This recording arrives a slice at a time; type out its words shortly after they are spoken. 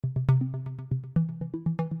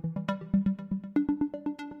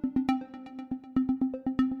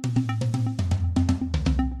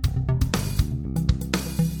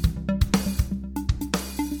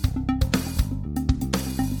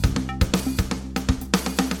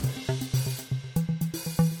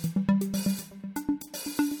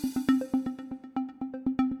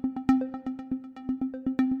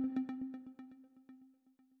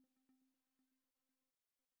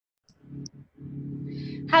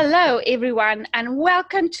Hello, everyone, and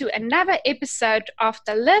welcome to another episode of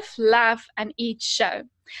the Live, Love, and Eat show.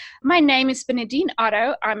 My name is Benedine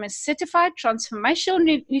Otto. I'm a certified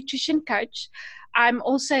transformational nutrition coach. I'm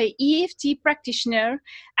also an EFT practitioner,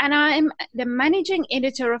 and I'm the managing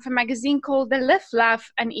editor of a magazine called the Live,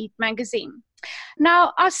 Love, and Eat magazine.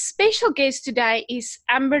 Now, our special guest today is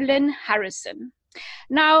Amberlin Harrison.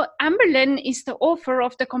 Now, Amberlin is the author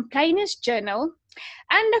of the Complainers Journal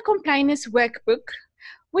and the Complainers Workbook,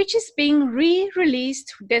 which is being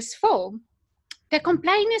re-released this fall. The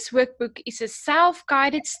Complainers Workbook is a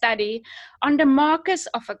self-guided study on the markers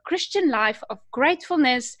of a Christian life of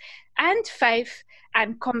gratefulness and faith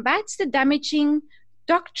and combats the damaging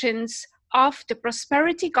doctrines of the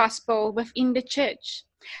prosperity gospel within the church.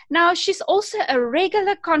 Now, she's also a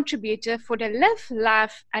regular contributor for the Live,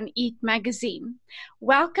 Love, and Eat magazine.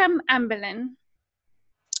 Welcome, Amberlin.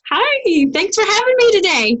 Hi, thanks for having me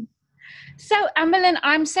today. So, Amberlin,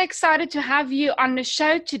 I'm so excited to have you on the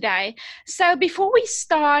show today. So before we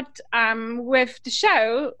start with the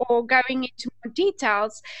show or going into more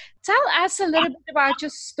details, tell us a little bit about your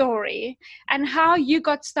story and how you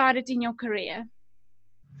got started in your career.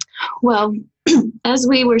 Well, as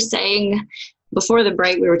we were saying before the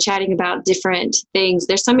break, we were chatting about different things.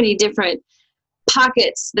 There's so many different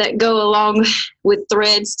pockets that go along with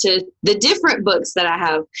threads to the different books that I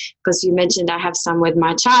have, because you mentioned I have some with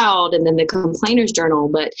my child and then the Complainers Journal.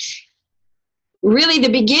 But really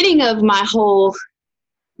the beginning of my whole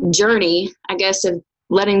journey, I guess, of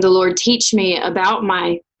letting the Lord teach me about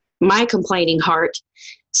my complaining heart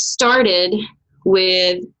started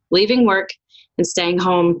with leaving work and staying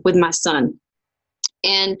home with my son.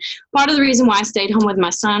 And part of the reason why I stayed home with my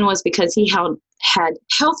son was because he had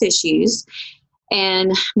health issues.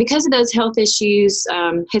 And because of those health issues,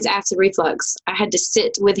 his acid reflux, I had to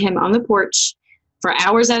sit with him on the porch for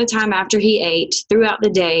hours at a time after he ate throughout the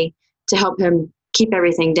day to help him keep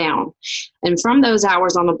everything down. And from those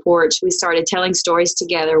hours on the porch, we started telling stories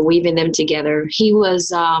together, weaving them together. He was,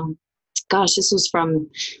 this was from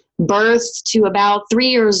birth to about 3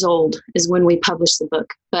 years old is when we published the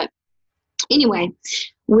book. But anyway,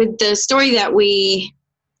 with the story that we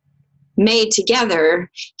made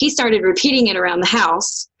together, he started repeating it around the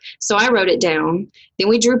house. So I wrote it down. Then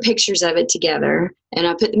we drew pictures of it together and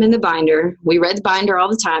I put them in the binder. We read the binder all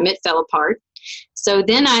the time. It fell apart. So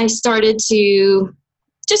then I started to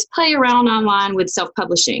just play around online with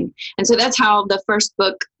self-publishing. And so that's how the first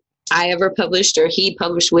book I ever published, or he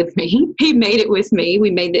published with me. He made it with me.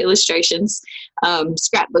 We made the illustrations,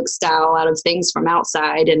 scrapbook style, out of things from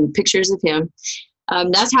outside and pictures of him.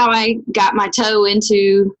 That's how I got my toe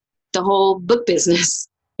into the whole book business,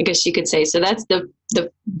 I guess you could say. So that's the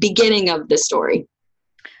beginning of the story.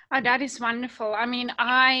 Oh, that is wonderful. I mean,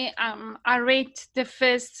 I read the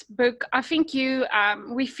first book. I think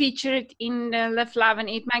we featured it in the Live, Love, and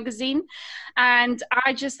Eat magazine, and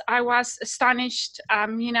I was astonished,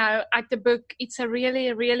 at the book. It's a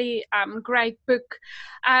really, really great book.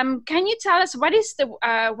 Can you tell us what is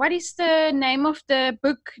the name of the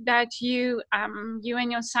book that you and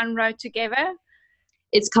your son wrote together?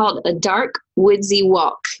 It's called A Dark Woodsy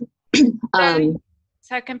Walk.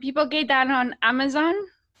 So can people get that on Amazon?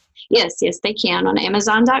 Yes, they can on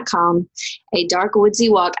Amazon.com. A Dark Woodsy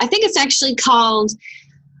Walk. I think it's actually called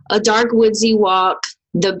A Dark Woodsy Walk,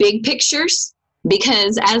 The Big Pictures,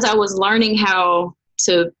 because as I was learning how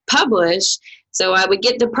to publish, so I would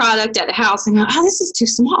get the product at the house and go, this is too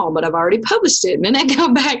small, but I've already published it. And then I'd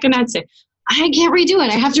go back and I'd say, I can't redo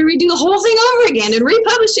it. I have to redo the whole thing over again and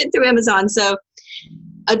republish it through Amazon. So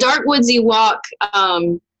A Dark Woodsy Walk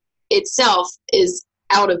itself is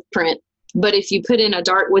out of print. But if you put in A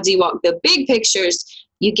Dark Woodsy Walk, the big pictures,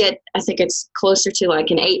 you get, I think it's closer to like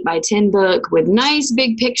an 8x10 book with nice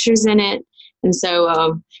big pictures in it. And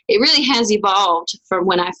so it really has evolved from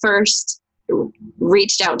when I first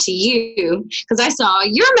reached out to you, because I saw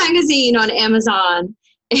your magazine on Amazon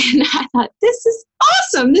and I thought, this is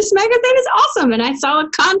awesome. This magazine is awesome. And I saw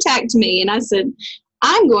it contact me and I said,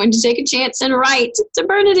 I'm going to take a chance and write to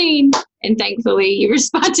Bernadine. And thankfully you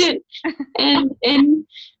responded. And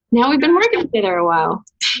now we've been working together a while.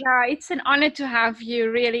 Yeah, it's an honor to have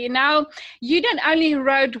you, really. Now, you don't only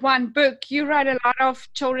wrote one book, you wrote a lot of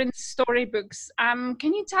children's storybooks. Can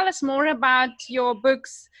you tell us more about your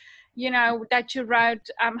books, that you wrote?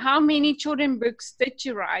 How many children books did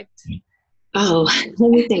you write? Oh,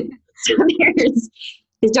 let me think. So there's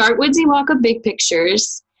The Dark Woodsy Walk of Big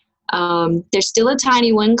Pictures. There's still a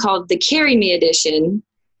tiny one called the Carry Me Edition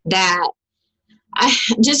that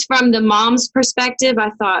just from the mom's perspective, I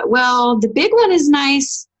thought, well, the big one is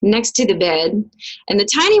nice next to the bed and the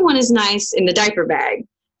tiny one is nice in the diaper bag.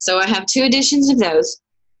 So I have 2 editions of those.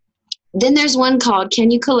 Then there's one called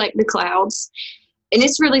Can You Collect the Clouds? And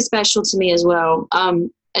it's really special to me as well.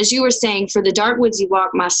 As you were saying, for the Dark Woodsy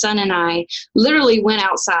Walk, my son and I literally went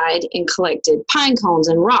outside and collected pine cones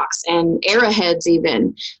and rocks and arrowheads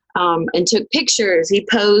even, and took pictures. He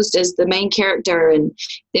posed as the main character, and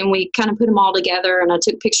then we kind of put them all together, and I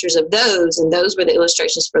took pictures of those, and those were the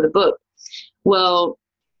illustrations for the book. Well,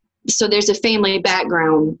 so there's a family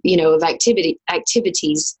background, of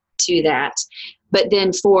activities to that. But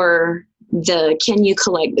then for the Can You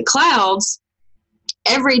Collect the Clouds,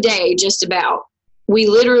 every day just about, we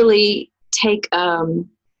literally take,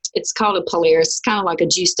 it's called a Polaris. It's kind of like a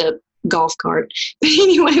juiced up golf cart. But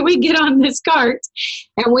anyway, we get on this cart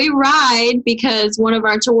and we ride, because one of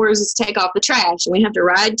our chores is take off the trash, and we have to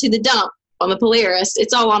ride to the dump on the Polaris.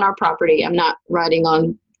 It's all on our property. I'm not riding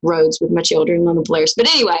on roads with my children on the Polaris. But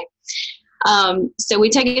anyway, so we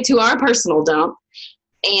take it to our personal dump,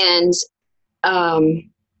 and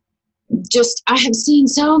I have seen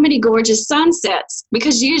so many gorgeous sunsets,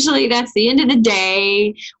 because usually that's the end of the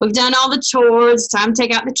day. We've done all the chores, time to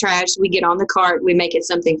take out the trash. We get on the cart, we make it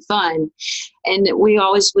something fun. And we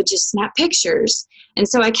always would just snap pictures. And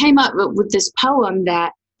so I came up with this poem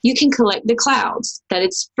that you can collect the clouds, that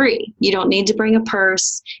it's free. You don't need to bring a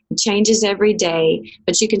purse. It changes every day,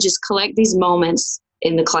 but you can just collect these moments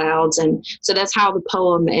in the clouds. And so that's how the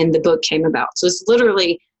poem and the book came about. So it's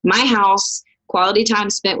literally my house, quality time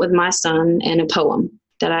spent with my son, and a poem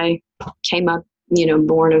that I came up,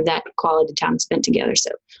 born of that quality time spent together. So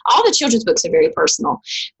all the children's books are very personal.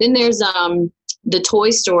 Then there's the Toy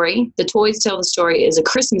Story. The Toys Tell the Story is a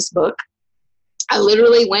Christmas book. I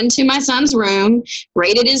literally went to my son's room,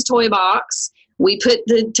 raided his toy box. We put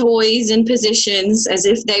the toys in positions as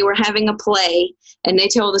if they were having a play, and they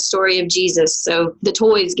tell the story of Jesus. So the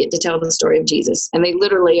toys get to tell the story of Jesus, and they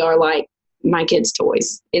literally are like my kids'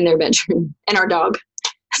 toys in their bedroom, and our dog.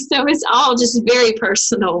 So it's all just very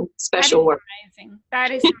personal, special work. Amazing. That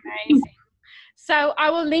is amazing. So I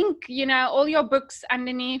will link, all your books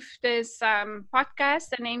underneath this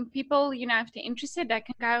podcast, and then people, if they're interested, they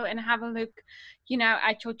can go and have a look,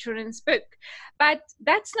 at your children's book. But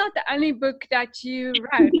that's not the only book that you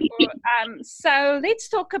wrote. So let's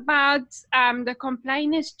talk about the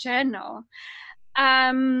Complainer's Journal.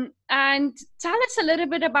 And tell us a little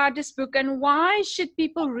bit about this book, and why should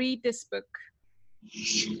people read this book?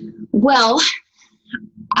 Well,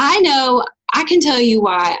 I can tell you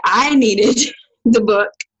why I needed the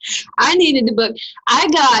book. I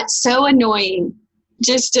got so annoying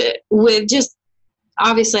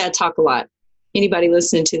obviously I talk a lot. Anybody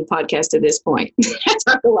listening to the podcast at this point, I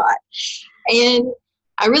talk a lot. And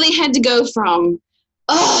I really had to go from,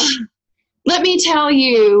 let me tell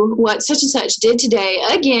you what such and such did today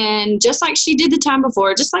again, just like she did the time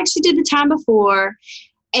before.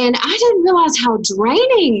 And I didn't realize how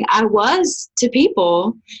draining I was to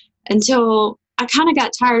people until I kind of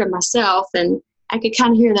got tired of myself, and I could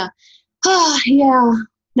kind of hear yeah,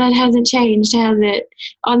 that hasn't changed, has it?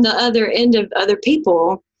 On the other end of other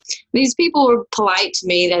people. These people were polite to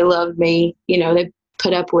me. They loved me. They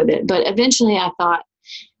put up with it. But eventually I thought,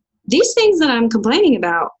 these things that I'm complaining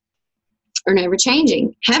about are never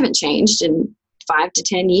changing, haven't changed in 5 to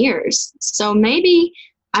 10 years. So maybe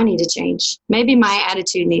I need to change. Maybe my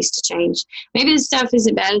attitude needs to change. Maybe this stuff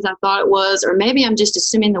isn't bad as I thought it was, or maybe I'm just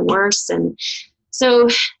assuming the worst. And so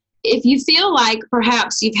if you feel like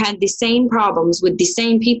perhaps you've had the same problems with the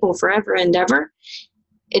same people forever and ever,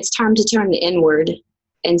 it's time to turn inward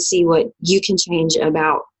and see what you can change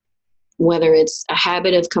about, whether it's a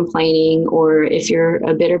habit of complaining or if you're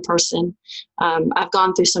a bitter person. I've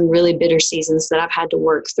gone through some really bitter seasons that I've had to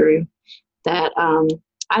work through that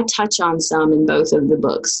I touch on some in both of the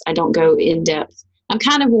books. I don't go in depth. I'm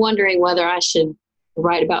kind of wondering whether I should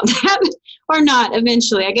write about that or not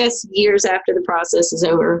eventually, I guess years after the process is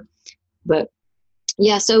over. But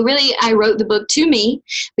yeah, so really I wrote the book to me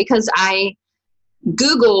because I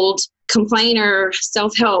Googled complainer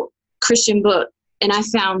self-help Christian book and I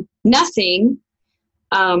found nothing.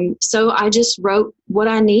 So I just wrote what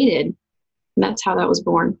I needed. And that's how that was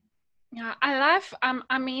born. Yeah, I love,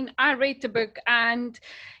 I read the book and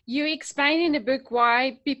you explain in the book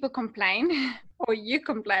why people complain or you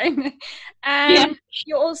complain. And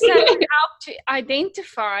you also help to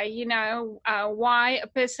identify, why a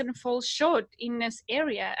person falls short in this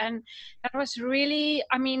area. And that was really,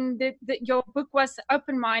 your book was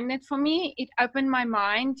open-minded for me. It opened my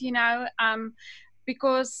mind,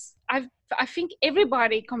 because I think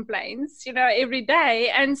everybody complains, every day.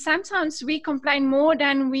 And sometimes we complain more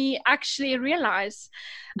than we actually realize.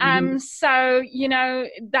 So,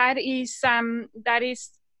 that is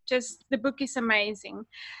just, the book is amazing.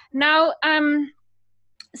 Now,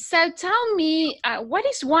 So tell me, what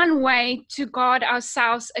is one way to guard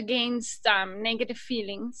ourselves against negative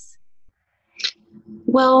feelings?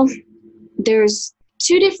 Well, there's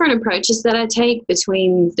two different approaches that I take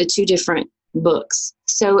between the two different books.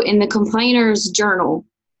 So in the Complainer's Journal,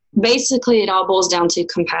 basically it all boils down to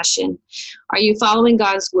compassion. Are you following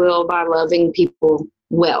God's will by loving people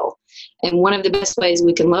well? And one of the best ways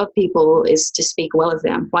we can love people is to speak well of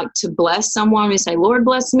them. Like to bless someone, we say, Lord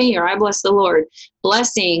bless me, or I bless the Lord.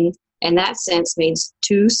 Blessing in that sense means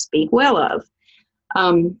to speak well of.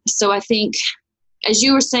 So I think, as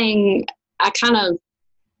you were saying, I kind of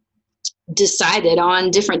decided on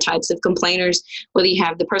different types of complainers, whether you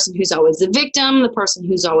have the person who's always the victim, the person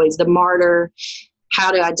who's always the martyr, how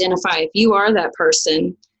to identify if you are that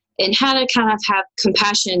person, and how to kind of have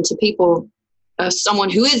compassion to people, someone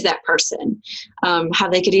who is that person, how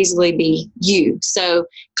they could easily be you. So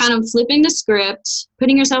kind of flipping the script,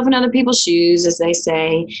 putting yourself in other people's shoes, as they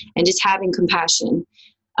say, and just having compassion.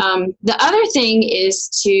 The other thing is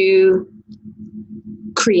to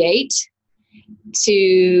create,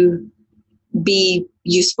 to be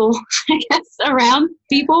useful, I guess, around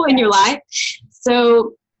people in your life.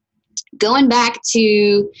 So going back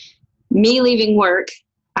to me leaving work,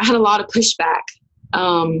 I had a lot of pushback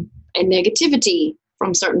and negativity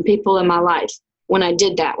from certain people in my life when I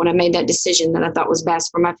did that, when I made that decision that I thought was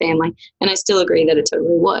best for my family. And I still agree that it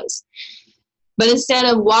totally was. But instead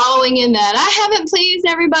of wallowing in that, I haven't pleased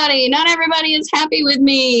everybody, not everybody is happy with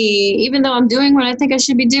me, even though I'm doing what I think I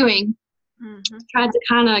should be doing, tried to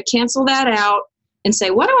kind of cancel that out and say,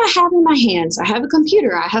 what do I have in my hands? I have a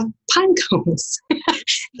computer. I have pine cones.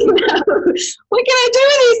 What can I do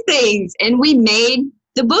with these things? And we made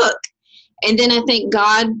the book. And then I think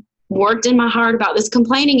God worked in my heart about this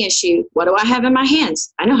complaining issue. What do I have in my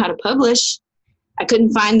hands? I know how to publish. I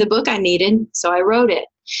couldn't find the book I needed, so I wrote it.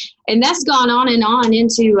 And that's gone on and on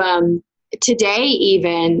into today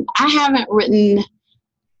even. I haven't written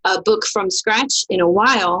a book from scratch in a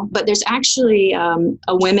while, but there's actually a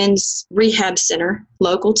women's rehab center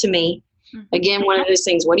local to me. Again, one of those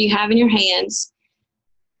things, what do you have in your hands?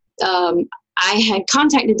 I had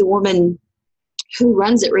contacted the woman who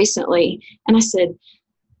runs it recently, and I said,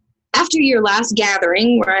 after your last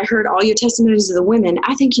gathering where I heard all your testimonies of the women,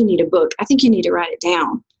 I think you need a book. I think you need to write it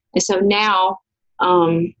down. And so now,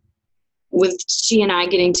 with she and I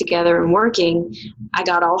getting together and working, I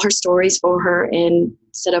got all her stories for her and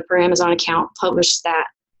set up her Amazon account, published that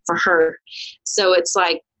for her. So it's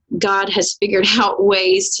like God has figured out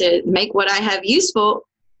ways to make what I have useful,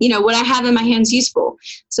 what I have in my hands useful.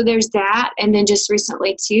 So there's that. And then just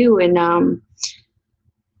recently too, and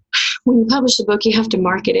when you publish a book, you have to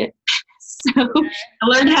market it. So I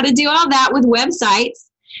learned how to do all that with websites.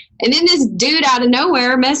 And then this dude out of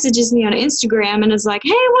nowhere messages me on Instagram and is like, hey,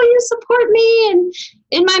 will you support me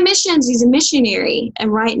in my missions? He's a missionary.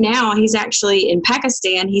 And right now he's actually in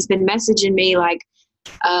Pakistan. He's been messaging me like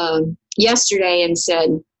yesterday and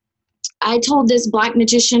said, I told this black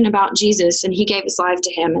magician about Jesus and he gave his life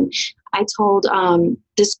to him. And I told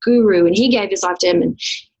this guru and he gave his life to him. And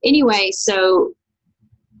anyway, so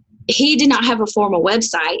he did not have a formal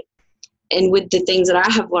website. And with the things that I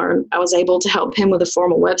have learned, I was able to help him with a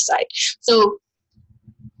formal website. So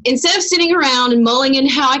instead of sitting around and mulling in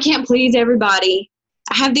how I can't please everybody,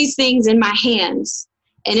 I have these things in my hands.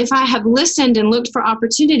 And if I have listened and looked for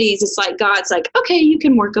opportunities, it's like God's like, okay, you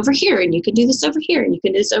can work over here and you can do this over here and you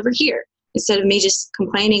can do this over here. Instead of me just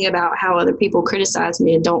complaining about how other people criticize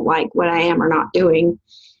me and don't like what I am or not doing,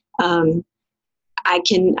 I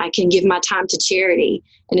can give my time to charity.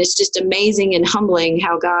 And it's just amazing and humbling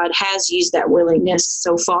how God has used that willingness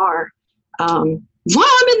so far. While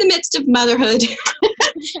I'm in the midst of motherhood,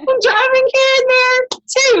 I'm driving here and there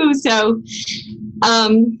too. So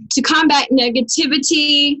to combat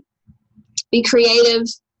negativity, be creative,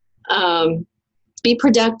 be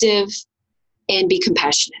productive, and be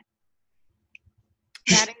compassionate.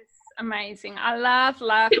 That is amazing. I love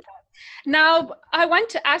that. Now, I want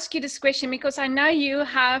to ask you this question because I know you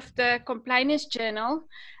have the Complainers Journal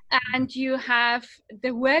and you have the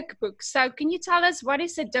workbook. So can you tell us what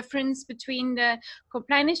is the difference between the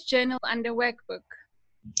Complainers Journal and the workbook?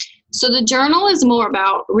 So the journal is more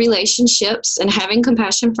about relationships and having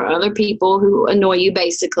compassion for other people who annoy you,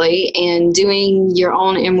 basically, and doing your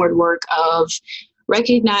own inward work of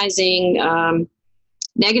recognizing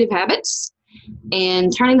negative habits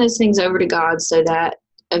and turning those things over to God so that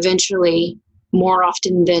eventually, more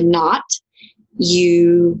often than not,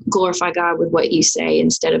 you glorify God with what you say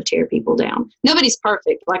instead of tear people down. Nobody's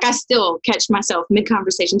perfect. Like, I still catch myself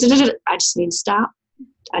mid-conversation. I just need to stop.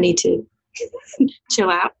 I need to chill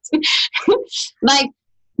out. Like,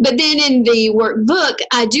 But then in the workbook,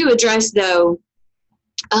 I do address, though,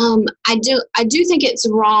 I do think it's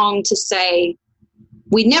wrong to say,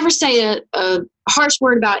 we never say a harsh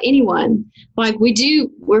word about anyone. Like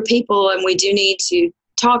we're people and we do need to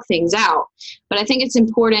talk things out. But I think it's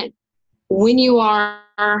important when you are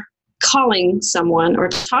calling someone or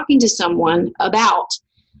talking to someone about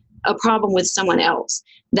a problem with someone else,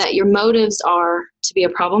 that your motives are to be a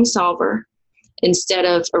problem solver instead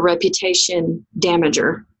of a reputation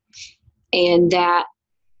damager, and that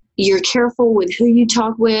you're careful with who you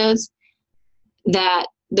talk with, that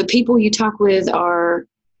the people you talk with are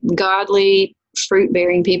godly,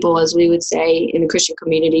 fruit-bearing people, as we would say in the Christian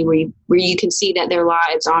community, where you can see that their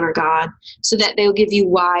lives honor God, so that they'll give you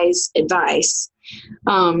wise advice.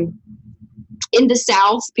 In the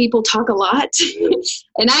South, people talk a lot.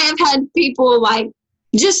 And I have had people like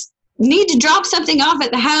just need to drop something off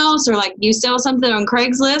at the house, or like you sell something on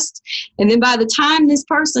Craigslist. And then by the time this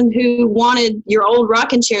person who wanted your old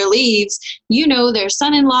rocking chair leaves, their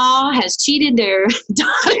son-in-law has cheated their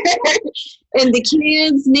daughter and the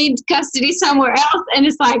kids need custody somewhere else. And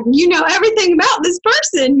it's like, everything about this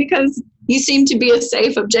person because you seem to be a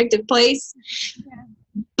safe, objective place. Yeah.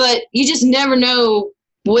 But you just never know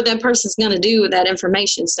what that person's going to do with that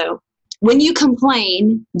information. So when you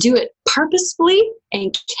complain, do it purposefully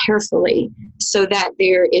and carefully so that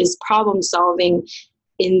there is problem solving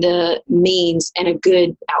in the means and a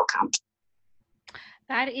good outcome.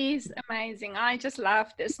 That is amazing. I just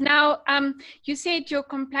love this. Now, you said your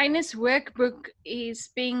complainers workbook is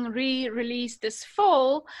being re-released this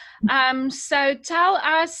fall. So tell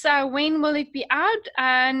us when will it be out,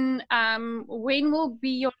 and when will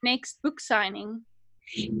be your next book signing?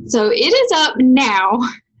 So it is up now.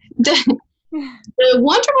 The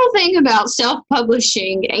wonderful thing about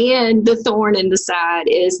self-publishing and the thorn in the side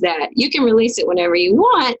is that you can release it whenever you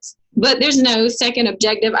want, but there's no second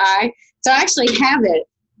objective eye. So I actually have it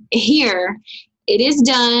here. It is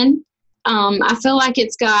done. I feel like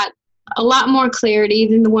it's got a lot more clarity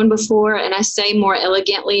than the one before, and I say more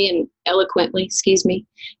elegantly and eloquently,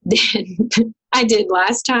 than I did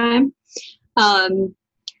last time. But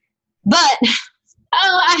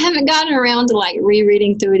I haven't gotten around to like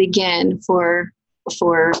rereading through it again for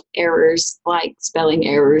errors, like spelling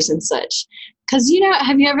errors and such. Because,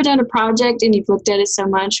 have you ever done a project and you've looked at it so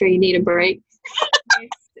much where you need a break?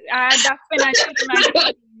 That's when I should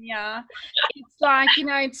imagine, yeah. It's like,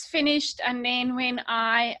 it's finished, and then when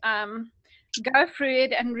I go through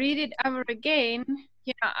it and read it over again,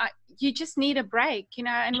 you just need a break,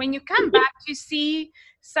 and when you come back, you see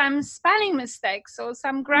some spelling mistakes or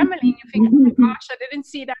some grammar, and you think, oh my gosh, I didn't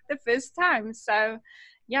see that the first time. So,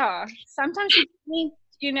 yeah, sometimes you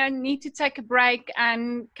need to take a break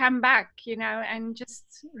and come back, and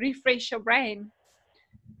just refresh your brain.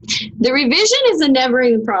 The revision is a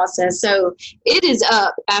never-ending process. So it is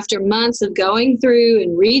up after months of going through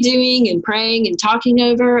and redoing and praying and talking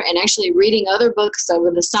over and actually reading other books over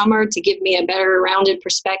the summer to give me a better rounded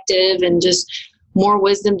perspective and just more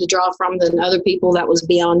wisdom to draw from than other people that was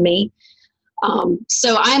beyond me.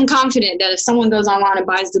 So I am confident that if someone goes online and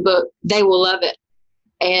buys the book, they will love it.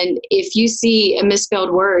 And if you see a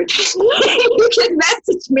misspelled word, you can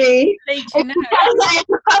message me. Because I am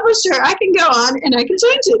a publisher, I can go on and I can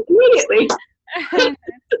change it immediately.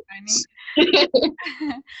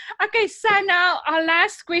 Okay, so now our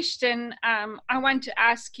last question I want to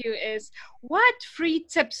ask you is, what free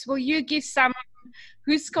tips will you give someone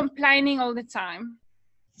who's complaining all the time?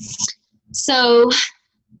 So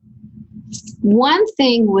one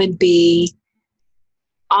thing would be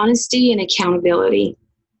honesty and accountability.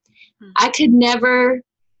 I could never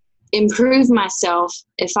improve myself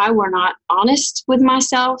if I were not honest with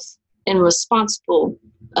myself and responsible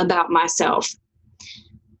about myself.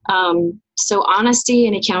 So honesty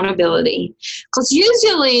and accountability. Because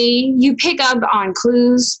usually you pick up on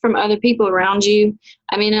clues from other people around you.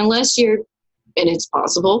 I mean, unless you're, and it's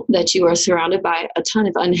possible that you are surrounded by a ton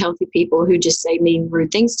of unhealthy people who just say mean,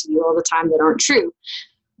 rude things to you all the time that aren't true.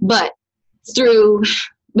 But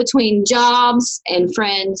between jobs and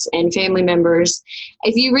friends and family members,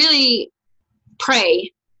 if you really pray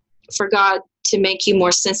for God to make you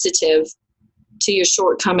more sensitive to your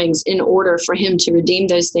shortcomings in order for him to redeem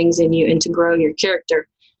those things in you and to grow your character,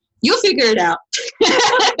 you'll figure it out.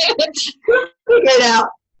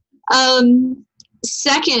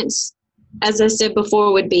 Second, as I said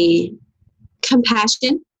before, would be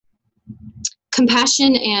compassion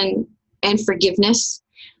and forgiveness.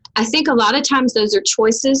 I think a lot of times those are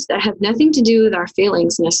choices that have nothing to do with our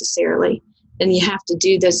feelings necessarily. And you have to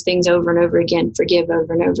do those things over and over again, forgive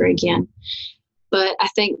over and over again. But I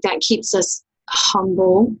think that keeps us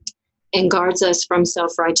humble and guards us from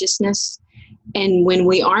self-righteousness. And when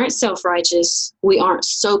we aren't self-righteous, we aren't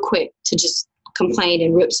so quick to just complain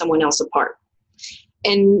and rip someone else apart.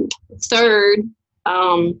 And third,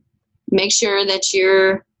 make sure that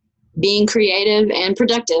you're being creative and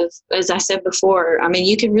productive. As I said before, I mean,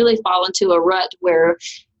 you can really fall into a rut where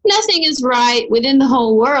nothing is right within the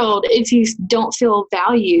whole world if you don't feel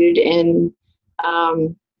valued, and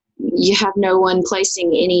you have no one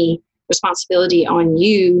placing any responsibility on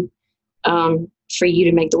you for you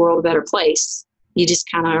to make the world a better place. You just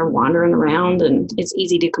kind of are wandering around, and it's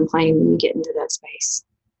easy to complain when you get into that space.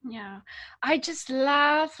 Yeah, I just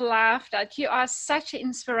love that. You are such an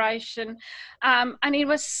inspiration. And it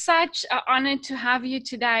was such an honor to have you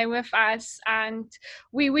today with us. And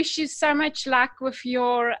we wish you so much luck with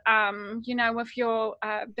your,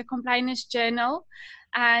 the Complainers Journal.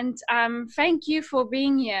 And thank you for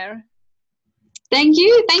being here. Thank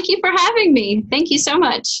you. Thank you for having me. Thank you so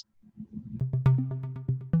much.